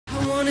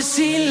wanna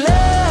see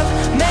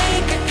love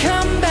make a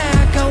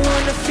comeback. I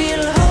wanna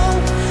feel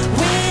hope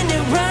when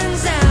it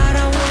runs out.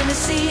 I wanna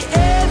see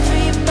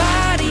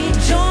everybody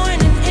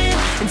joining in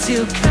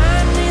until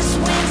kindness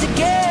wins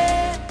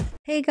again.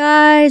 Hey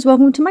guys,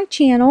 welcome to my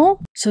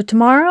channel. So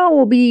tomorrow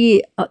will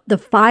be the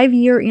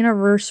 5-year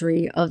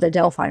anniversary of the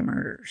Delphi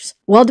murders.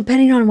 Well,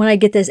 depending on when I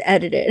get this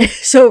edited.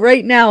 So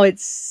right now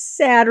it's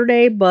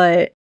Saturday,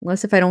 but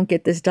unless if I don't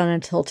get this done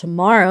until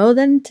tomorrow,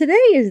 then today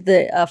is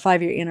the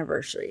 5-year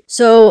anniversary.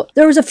 So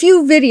there was a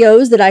few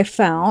videos that I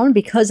found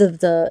because of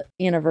the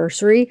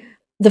anniversary.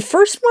 The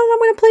first one I'm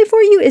going to play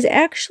for you is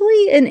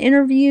actually an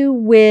interview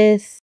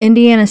with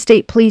Indiana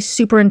State Police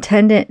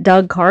Superintendent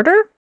Doug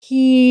Carter.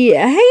 He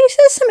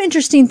says some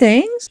interesting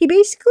things. He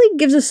basically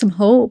gives us some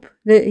hope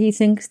that he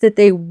thinks that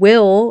they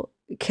will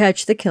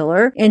catch the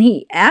killer. And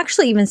he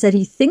actually even said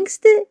he thinks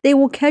that they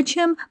will catch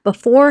him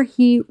before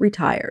he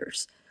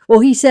retires. Well,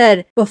 he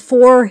said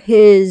before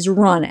his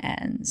run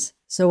ends.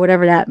 So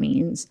whatever that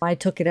means. I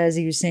took it as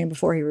he was saying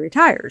before he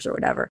retires or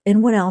whatever.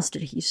 And what else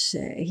did he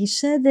say? He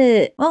said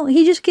that, well,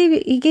 he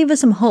gave us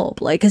some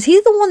hope. Like, because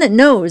he's the one that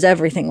knows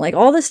everything. Like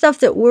all the stuff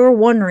that we're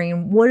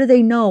wondering, what do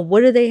they know?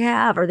 What do they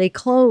have? Are they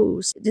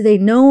close? Do they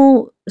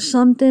know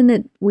something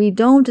that we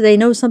don't? Do they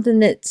know something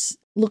that's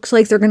looks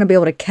like they're going to be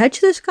able to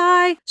catch this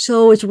guy?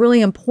 So it's really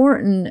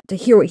important to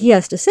hear what he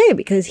has to say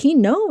because he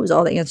knows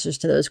all the answers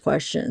to those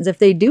questions. If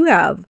they do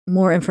have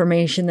more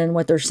information than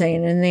what they're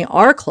saying and they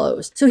are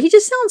close. So he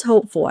just sounds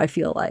hopeful, I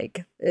feel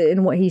like,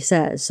 in what he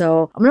says.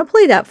 So I'm going to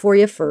play that for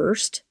you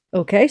first.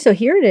 Okay, so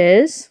here it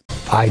is.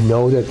 I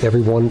know that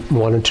everyone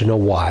wanted to know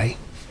why,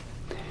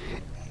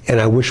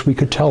 and I wish we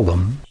could tell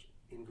them.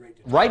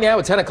 Right now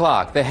at 10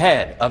 o'clock, the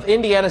head of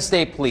Indiana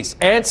State Police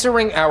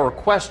answering our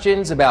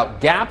questions about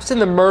gaps in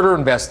the murder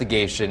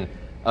investigation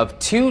of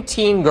 2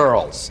 teen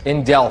girls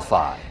in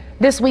Delphi.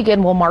 This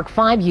weekend will mark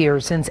 5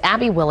 years since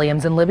Abby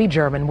Williams and Libby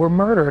German were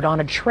murdered on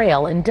a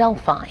trail in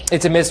Delphi.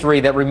 It's a mystery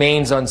that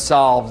remains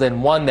unsolved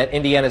and one that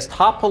Indiana's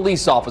top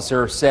police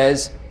officer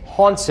says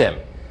haunts him.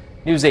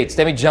 News 8's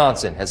Demi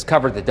Johnson has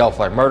covered the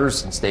Delphi murders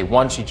since day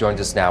one. She joins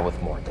us now with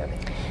more. Demi.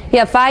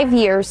 Yeah, 5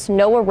 years,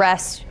 no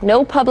arrests,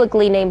 no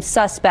publicly named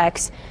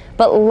suspects,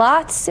 but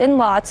lots and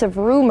lots of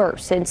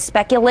rumors and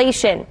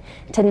speculation.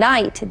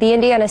 Tonight, the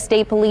Indiana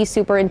State Police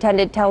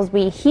Superintendent tells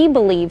me he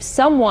believes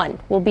someone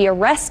will be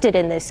arrested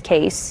in this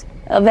case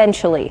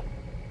eventually.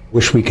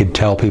 Wish we could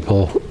tell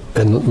people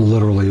and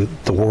literally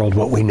the world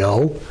what we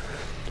know.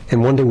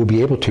 And one day we'll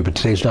be able to, but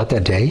today's not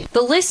that day.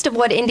 The list of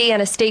what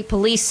Indiana State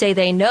Police say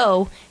they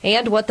know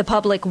and what the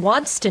public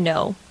wants to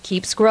know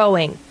keeps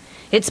growing.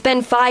 It's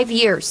been 5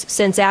 years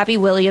since Abby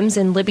Williams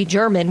and Libby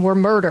German were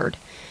murdered.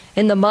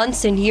 In the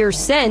months and years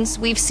since,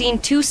 we've seen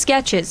 2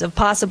 sketches of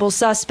possible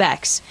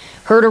suspects,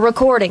 heard a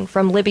recording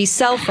from Libby's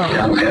cell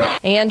phone,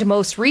 and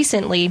most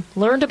recently,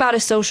 learned about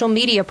a social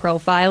media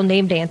profile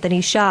named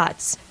Anthony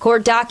Schatz.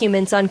 Court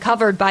documents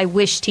uncovered by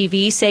Wish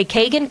TV say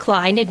Kagan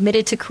Klein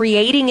admitted to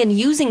creating and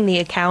using the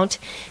account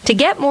to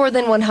get more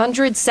than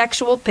 100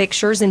 sexual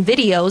pictures and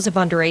videos of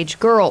underage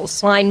girls.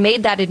 Klein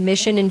made that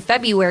admission in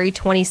February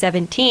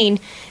 2017,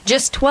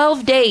 just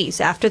 12 days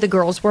after the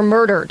girls were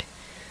murdered.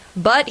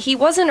 But he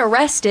wasn't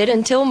arrested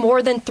until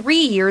more than 3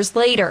 years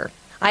later.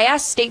 I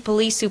asked State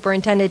Police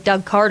Superintendent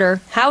Doug Carter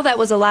how that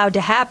was allowed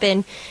to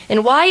happen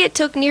and why it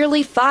took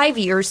nearly 5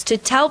 years to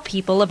tell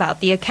people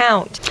about the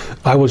account.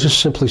 I will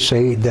just simply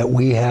say that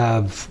we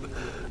have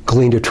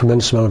gleaned a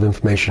tremendous amount of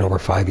information over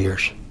 5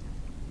 years.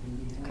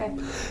 Okay.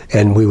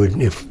 And we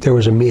would, if there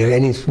was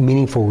any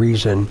meaningful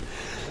reason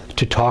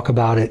to talk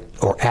about it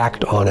or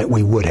act on it,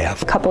 we would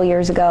have. A couple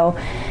years ago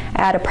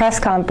at a press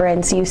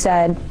conference, you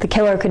said the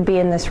killer could be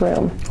in this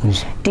room.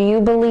 Do you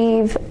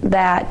believe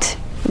that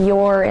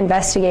your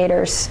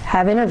investigators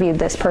have interviewed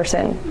this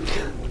person?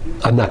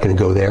 I'm not going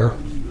to go there.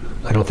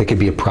 I don't think it'd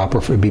be proper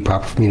for me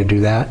to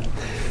do that.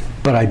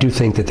 But I do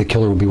think that the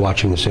killer will be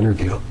watching this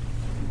interview.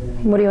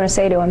 What do you want to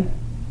say to him?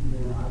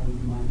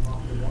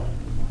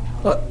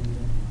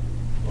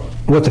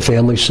 What the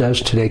family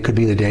says, today could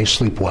be the day,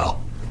 sleep well.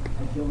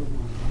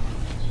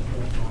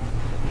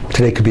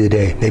 Today could be the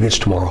day, maybe it's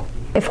tomorrow.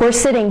 If we're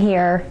sitting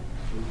here,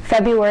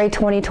 February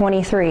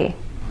 2023,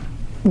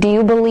 do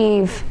you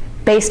believe,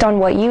 based on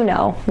what you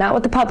know, not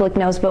what the public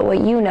knows, but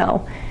what you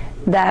know,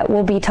 that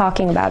we'll be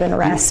talking about an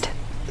arrest?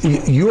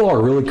 You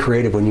are really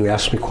creative when you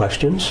ask me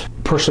questions.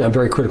 Personally, I'm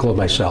very critical of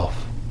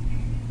myself.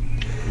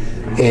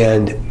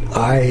 And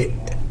I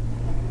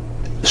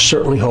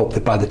certainly hope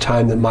that by the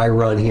time that my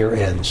run here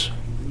ends,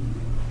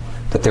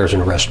 that there's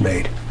an arrest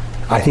made.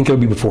 I think it'll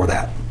be before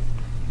that.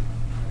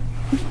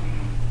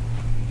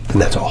 And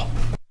that's all.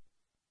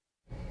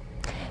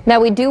 Now,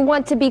 we do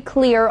want to be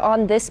clear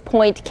on this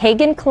point.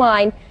 Kagan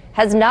Klein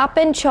has not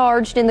been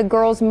charged in the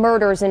girls'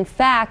 murders. In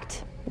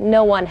fact,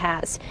 no one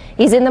has.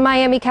 He's in the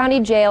Miami County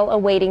Jail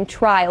awaiting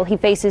trial. He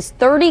faces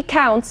 30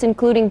 counts,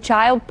 including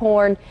child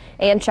porn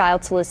and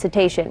child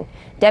solicitation.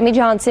 Demi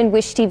Johnson,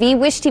 Wish TV,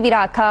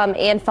 wishtv.com,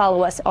 and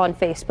follow us on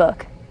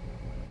Facebook.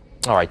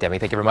 All right, Debbie,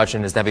 thank you very much.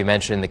 And as Debbie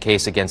mentioned, the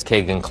case against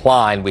Keegan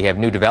Kline, we have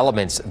new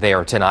developments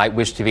there tonight.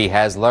 Wish TV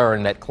has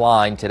learned that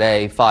Kline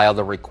today filed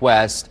a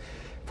request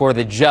for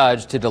the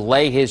judge to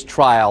delay his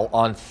trial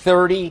on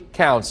 30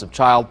 counts of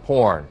child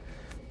porn.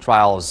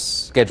 Trial is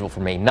scheduled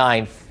for May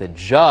 9th. The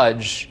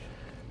judge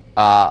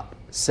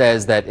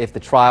says that if the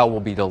trial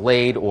will be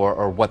delayed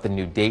or what the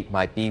new date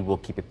might be, we'll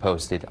keep it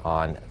posted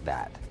on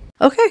that.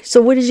 Okay,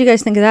 so what did you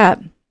guys think of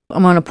that?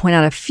 I'm going to point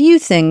out a few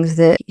things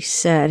that he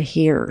said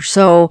here.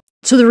 So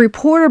the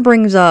reporter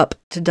brings up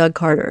to Doug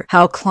Carter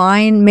how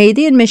Kline made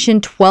the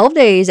admission 12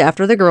 days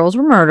after the girls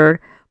were murdered,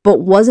 but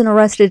wasn't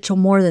arrested till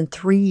more than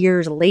 3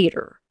 years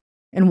later.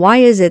 And why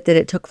is it that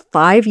it took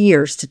 5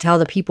 years to tell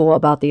the people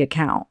about the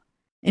account?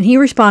 And he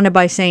responded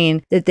by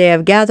saying that they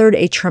have gathered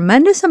a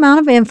tremendous amount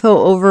of info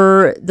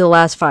over the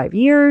last 5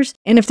 years,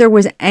 and if there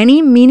was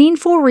any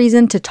meaningful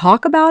reason to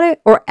talk about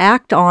it or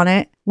act on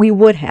it, we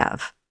would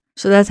have.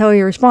 So that's how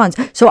he responds.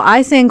 So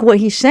I think what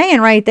he's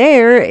saying right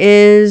there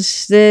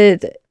is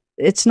that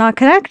it's not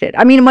connected.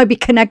 I mean, it might be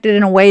connected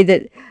in a way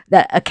that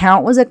that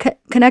account was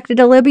connected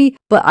to Libby,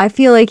 but I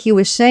feel like he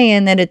was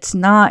saying that it's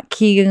not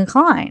Keegan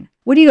Kline.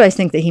 What do you guys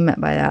think that he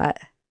meant by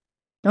that?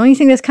 Don't you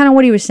think that's kind of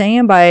what he was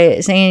saying by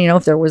saying, you know,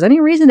 if there was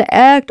any reason to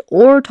act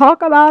or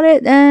talk about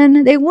it,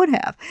 then they would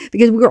have?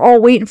 Because we were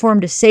all waiting for him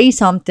to say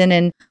something,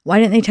 and why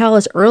didn't they tell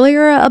us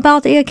earlier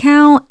about the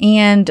account?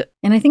 And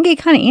I think he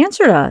kind of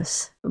answered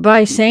us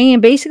by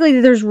saying basically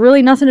that there's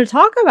really nothing to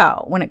talk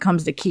about when it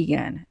comes to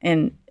Keegan.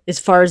 And as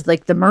far as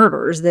like the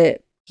murders,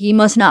 that he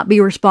must not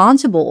be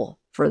responsible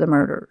for the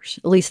murders.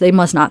 At least they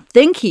must not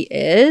think he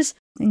is.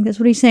 I think that's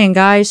what he's saying,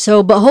 guys.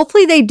 So, but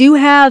hopefully they do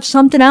have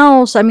something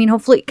else. I mean,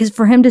 hopefully, because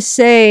for him to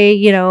say,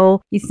 you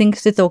know, he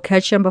thinks that they'll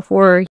catch him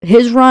before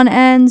his run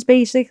ends,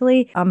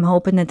 basically, I'm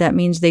hoping that that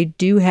means they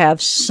do have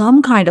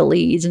some kind of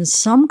leads and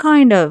some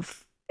kind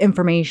of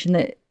information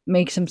that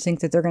makes him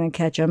think that they're going to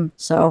catch him.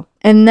 So,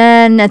 and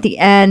then at the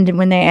end,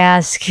 when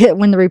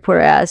the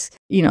reporter asks,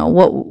 you know,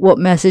 what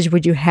message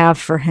would you have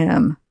for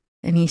him?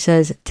 And he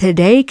says,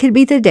 today could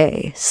be the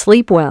day.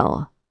 Sleep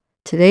well.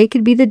 Today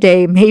could be the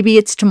day. Maybe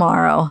it's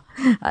tomorrow.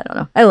 I don't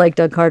know. I like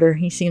Doug Carter.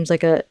 He seems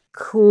like a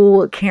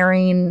cool,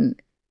 caring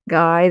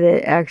guy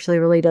that actually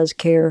really does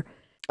care.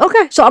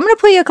 Okay, so I'm going to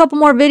play you a couple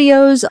more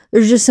videos.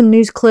 There's just some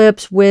news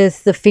clips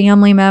with the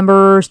family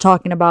members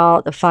talking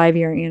about the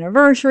 5-year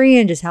anniversary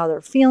and just how they're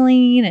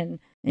feeling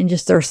and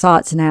just their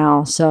thoughts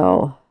now.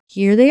 So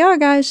here they are,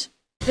 guys.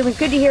 It was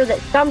good to hear that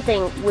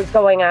something was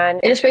going on.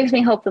 It just brings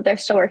me hope that they're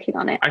still working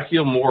on it. I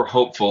feel more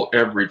hopeful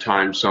every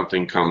time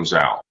something comes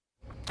out.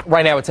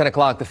 Right now at 10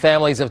 o'clock, the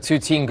families of 2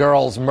 teen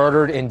girls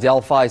murdered in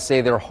Delphi say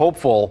they're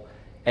hopeful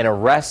an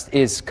arrest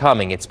is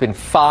coming. It's been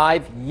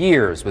 5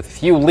 years with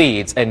few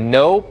leads and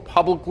no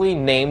publicly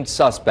named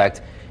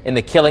suspect in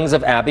the killings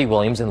of Abby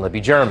Williams and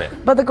Libby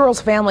German. But the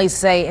girls' families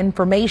say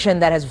information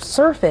that has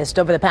surfaced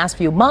over the past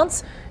few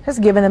months has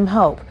given them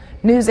hope.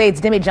 News 8's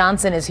Demi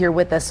Johnson is here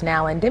with us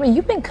now. And Demi,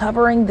 you've been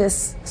covering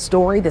this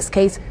story, this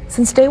case,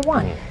 since day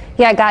one.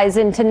 Yeah, guys,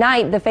 and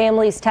tonight the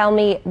families tell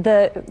me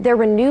their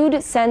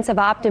renewed sense of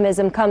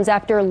optimism comes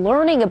after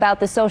learning about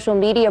the social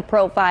media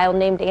profile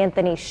named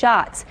Anthony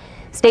Schatz.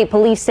 State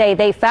police say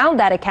they found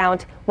that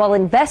account while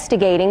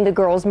investigating the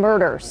girls'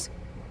 murders.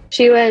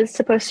 She was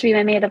supposed to be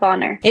my maid of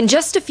honor. In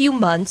just a few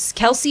months,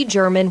 Kelsey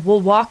German will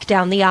walk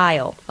down the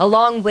aisle.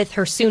 Along with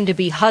her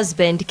soon-to-be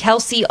husband,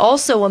 Kelsey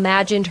also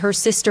imagined her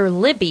sister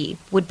Libby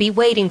would be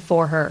waiting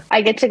for her.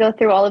 I get to go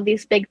through all of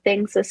these big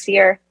things this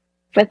year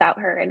without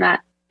her, and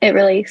that it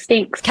really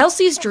stinks.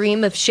 Kelsey's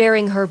dream of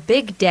sharing her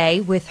big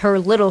day with her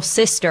little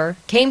sister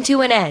came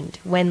to an end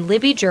when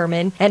Libby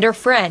German and her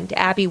friend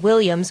Abby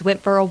Williams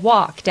went for a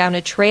walk down a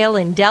trail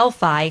in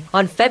Delphi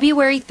on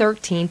February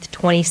 13,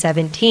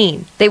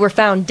 2017. They were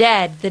found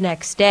dead the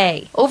next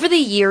day. Over the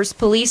years,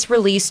 police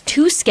released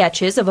 2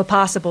 sketches of a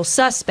possible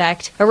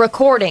suspect, a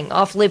recording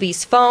off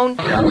Libby's phone,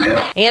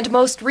 and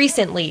most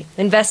recently,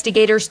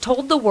 investigators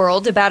told the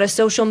world about a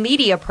social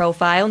media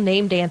profile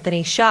named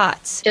Anthony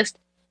Schatz. Just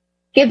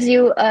gives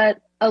you a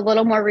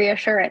little more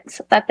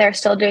reassurance that they're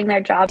still doing their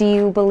job. Do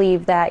you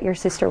believe that your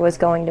sister was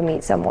going to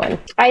meet someone?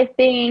 I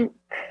think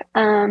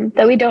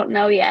that we don't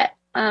know yet,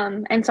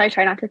 and so I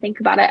try not to think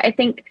about it. I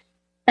think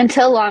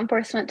until law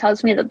enforcement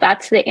tells me that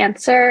that's the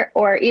answer,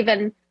 or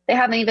even they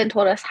haven't even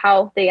told us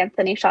how the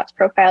Anthony Schatz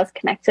profile is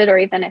connected, or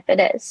even if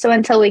it is. So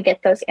until we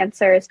get those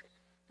answers,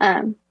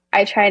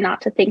 I try not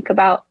to think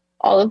about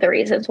all of the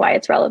reasons why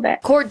it's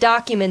relevant. Court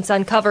documents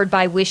uncovered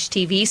by Wish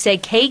TV say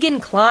Keegan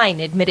Kline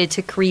admitted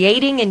to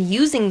creating and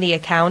using the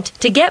account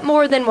to get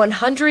more than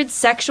 100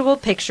 sexual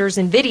pictures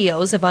and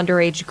videos of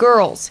underage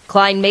girls.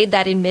 Kline made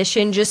that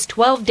admission just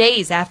 12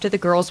 days after the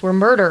girls were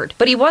murdered,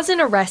 but he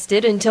wasn't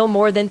arrested until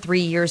more than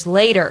 3 years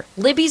later.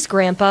 Libby's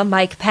grandpa,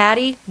 Mike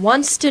Patty,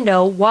 wants to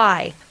know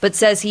why, but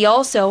says he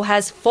also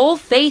has full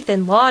faith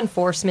in law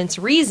enforcement's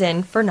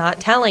reason for not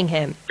telling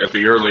him. At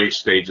the early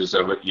stages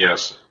of it,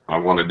 yes, I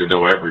wanted to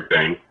know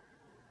everything.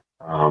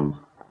 But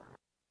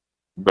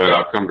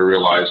I've come to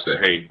realize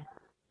that, hey,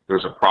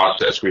 there's a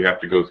process we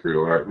have to go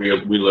through. Right?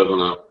 We live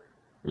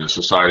in a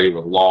society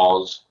with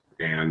laws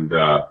and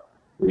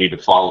we need to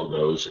follow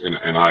those. And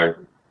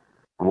I'm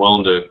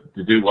willing to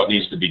do what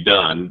needs to be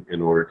done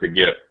in order to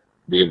get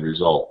the end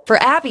result. For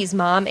Abby's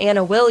mom,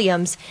 Anna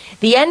Williams,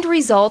 the end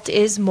result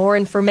is more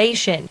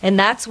information, and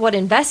that's what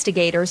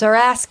investigators are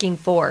asking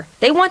for.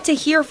 They want to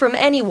hear from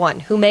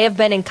anyone who may have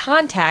been in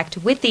contact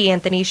with the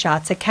Anthony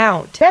Schatz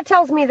account. That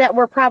tells me that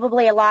we're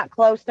probably a lot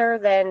closer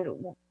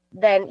than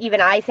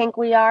even I think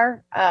we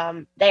are.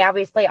 They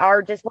obviously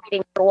are just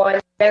waiting for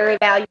one very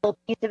valuable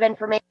piece of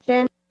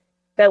information,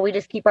 so we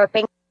just keep our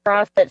fingers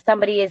crossed that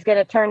somebody is going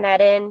to turn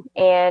that in,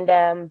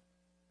 and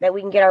that we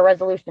can get our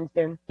resolution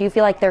soon. Do you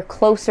feel like they're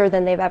closer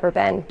than they've ever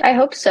been? I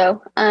hope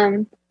so.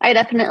 I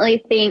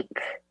definitely think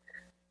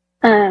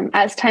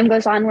as time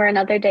goes on, we're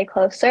another day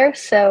closer.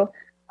 So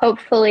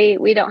hopefully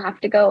we don't have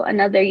to go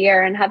another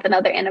year and have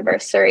another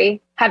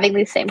anniversary having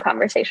these same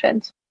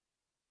conversations.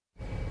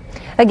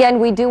 Again,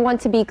 we do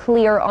want to be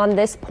clear on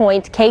this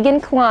point. Kegan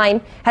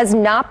Kline has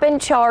not been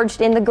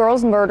charged in the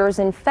girls' murders.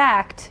 In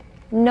fact,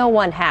 no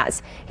one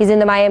has. He's in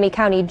the Miami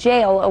County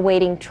Jail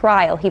awaiting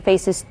trial. He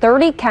faces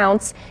 30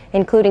 counts,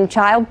 including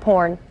child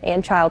porn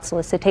and child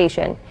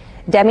solicitation.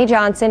 Demi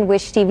Johnson,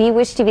 Wish TV,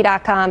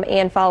 wishtv.com,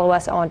 and follow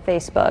us on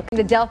Facebook.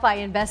 The Delphi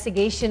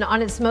investigation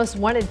on its most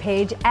wanted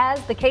page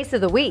as the case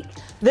of the week.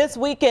 This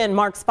weekend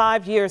marks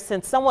 5 years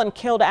since someone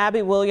killed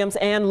Abby Williams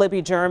and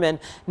Libby German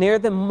near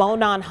the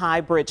Monon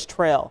High Bridge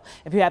Trail.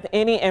 If you have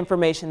any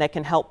information that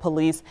can help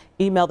police,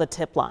 email the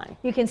tip line.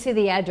 You can see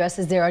the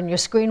addresses there on your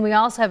screen. We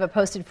also have it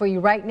posted for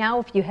you right now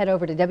if you head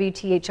over to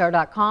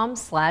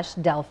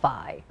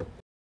WTHR.com/Delphi.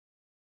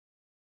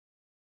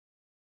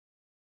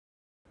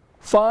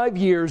 5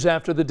 years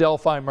after the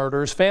Delphi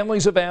murders,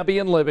 families of Abby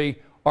and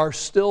Libby are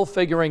still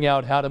figuring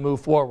out how to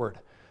move forward.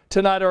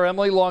 Tonight, our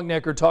Emily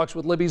Longnecker talks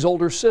with Libby's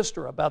older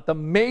sister about the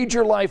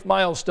major life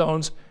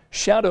milestones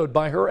shadowed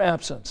by her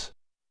absence.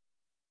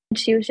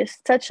 She was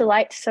just such a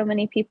light to so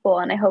many people,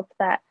 and I hope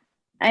that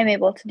I'm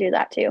able to do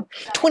that too.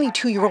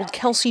 22-year-old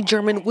Kelsey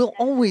German will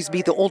always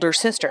be the older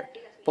sister,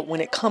 but when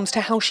it comes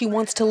to how she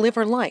wants to live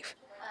her life,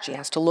 she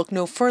has to look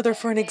no further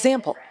for an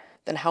example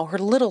than how her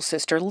little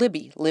sister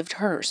Libby lived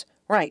hers.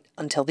 Right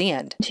until the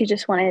end. She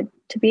just wanted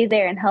to be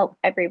there and help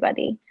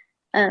everybody.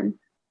 And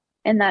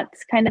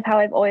that's kind of how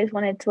I've always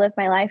wanted to live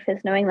my life,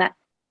 is knowing that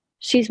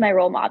she's my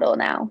role model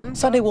now.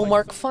 Sunday will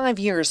mark 5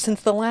 years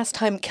since the last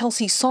time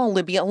Kelsey saw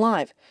Libby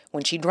alive,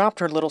 when she dropped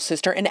her little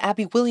sister and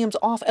Abby Williams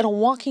off at a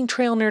walking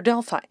trail near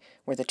Delphi,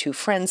 where the two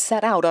friends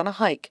set out on a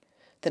hike.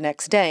 The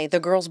next day, the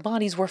girls'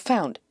 bodies were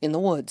found in the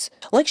woods.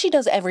 Like she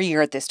does every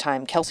year at this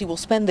time, Kelsey will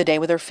spend the day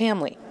with her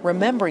family,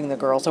 remembering the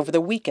girls over the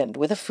weekend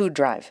with a food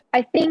drive.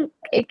 I think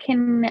it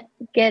can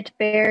get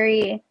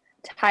very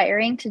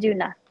tiring to do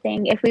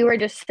nothing. If we were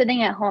just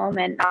sitting at home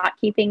and not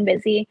keeping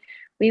busy,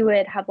 we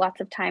would have lots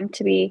of time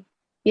to be,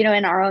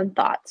 in our own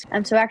thoughts.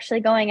 And so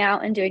actually going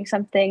out and doing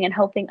something and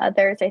helping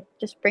others, it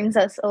just brings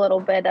us a little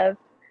bit of,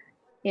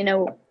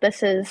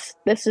 this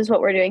is what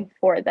we're doing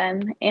for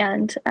them.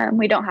 And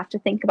we don't have to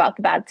think about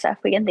the bad stuff.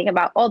 We can think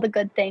about all the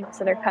good things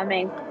that are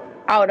coming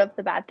out of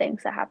the bad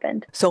things that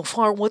happened. So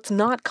far, what's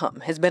not come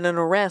has been an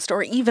arrest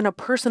or even a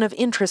person of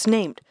interest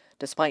named,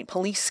 despite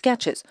police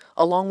sketches,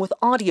 along with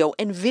audio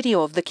and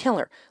video of the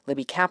killer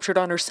Libby captured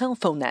on her cell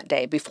phone that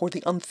day before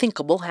the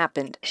unthinkable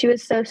happened. She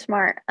was so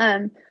smart.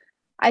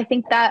 I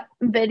think that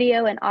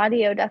video and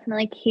audio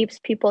definitely keeps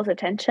people's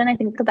attention. I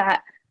think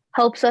that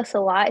helps us a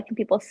lot. I think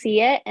people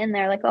see it and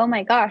they're like, oh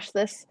my gosh,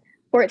 this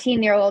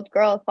 14-year-old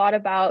girl thought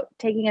about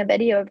taking a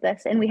video of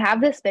this, and we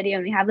have this video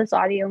and we have this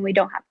audio and we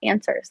don't have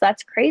answers.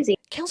 That's crazy.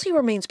 Kelsey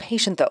remains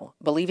patient though,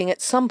 believing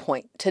at some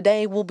point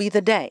today will be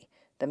the day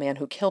the man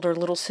who killed her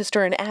little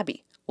sister and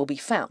Abby will be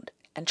found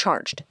and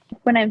charged.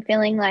 When I'm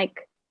feeling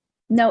like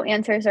no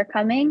answers are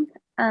coming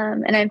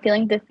and I'm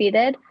feeling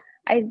defeated,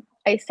 I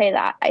say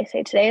that. I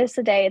say today is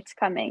the day, it's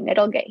coming,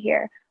 it'll get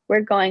here.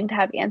 We're going to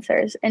have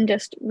answers, and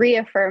just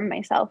reaffirm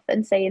myself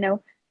and say,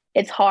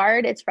 it's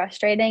hard, it's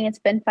frustrating, it's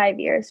been 5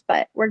 years,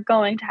 but we're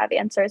going to have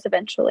answers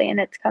eventually, and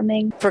it's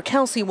coming. For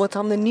Kelsey, what's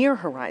on the near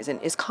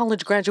horizon is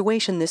college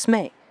graduation this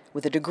May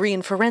with a degree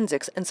in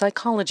forensics and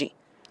psychology.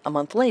 A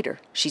month later,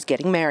 she's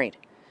getting married.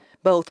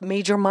 Both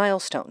major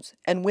milestones,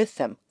 and with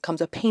them comes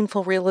a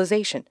painful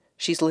realization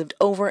she's lived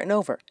over and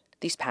over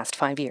these past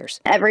 5 years.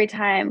 Every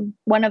time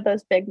one of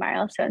those big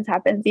milestones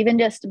happens, even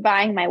just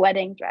buying my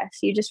wedding dress,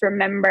 you just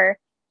remember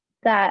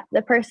that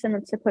the person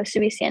that's supposed to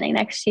be standing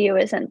next to you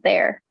isn't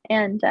there.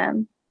 And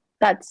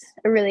that's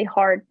really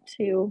hard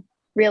to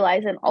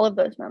realize in all of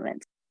those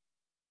moments.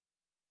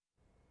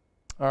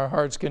 Our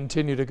hearts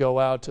continue to go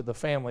out to the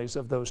families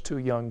of those two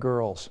young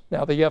girls.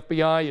 Now, the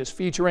FBI is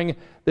featuring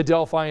the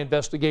Delphi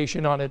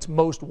investigation on its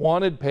most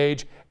wanted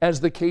page as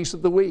the case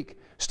of the week.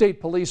 State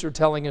police are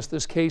telling us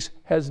this case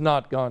has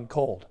not gone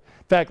cold.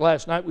 In fact,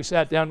 last night we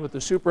sat down with the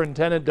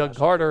superintendent, Doug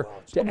Carter,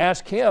 to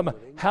ask him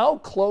how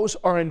close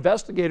are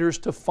investigators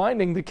to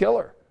finding the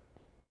killer.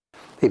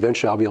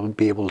 Eventually I'll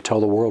be able to tell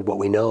the world what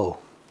we know,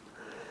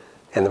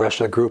 and the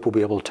rest of the group will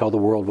be able to tell the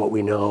world what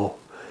we know.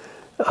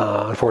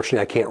 Unfortunately,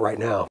 I can't right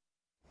now.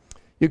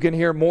 You can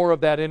hear more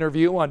of that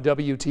interview on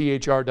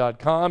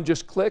WTHR.com.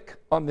 Just click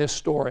on this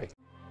story.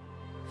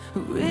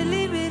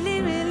 Really,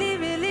 really, really,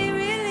 really,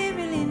 really,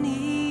 really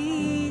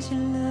need your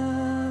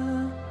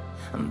love.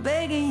 I'm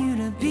begging you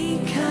to be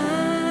kind.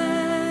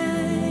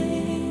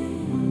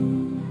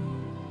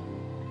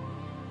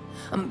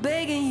 I'm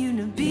begging you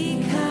to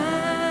be kind.